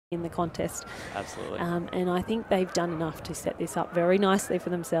in the contest. Absolutely. And I think they've done enough to set this up very nicely for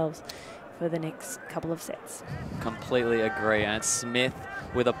themselves for the next couple of sets. Completely agree. And Smith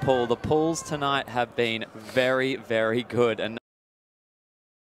with a pull. The pulls tonight have been very, very good. And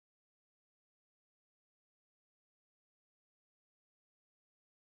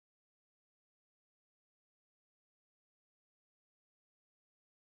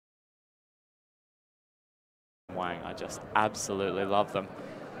Wang, I just absolutely love them.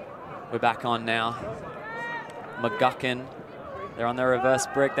 We're back on now. McGuckin, they're on the reverse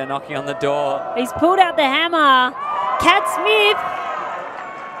brick. They're knocking on the door. He's pulled out the hammer. Kat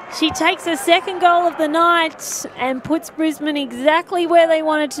Smith, she takes her second goal of the night and puts Brisbane exactly where they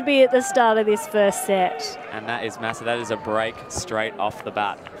wanted to be at the start of this first set. And that is massive. That is a break straight off the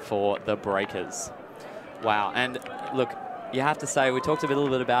bat for the Breakers. Wow. And look, you have to say, we talked a little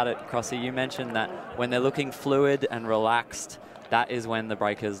bit about it, Crossy. You mentioned that when they're looking fluid and relaxed, that is when the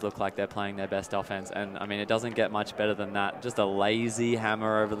Breakers look like they're playing their best offense. And, I mean, it doesn't get much better than that. Just a lazy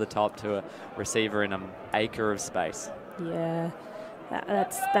hammer over the top to a receiver in an acre of space. Yeah,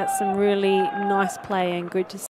 that's some really nice play and good to see.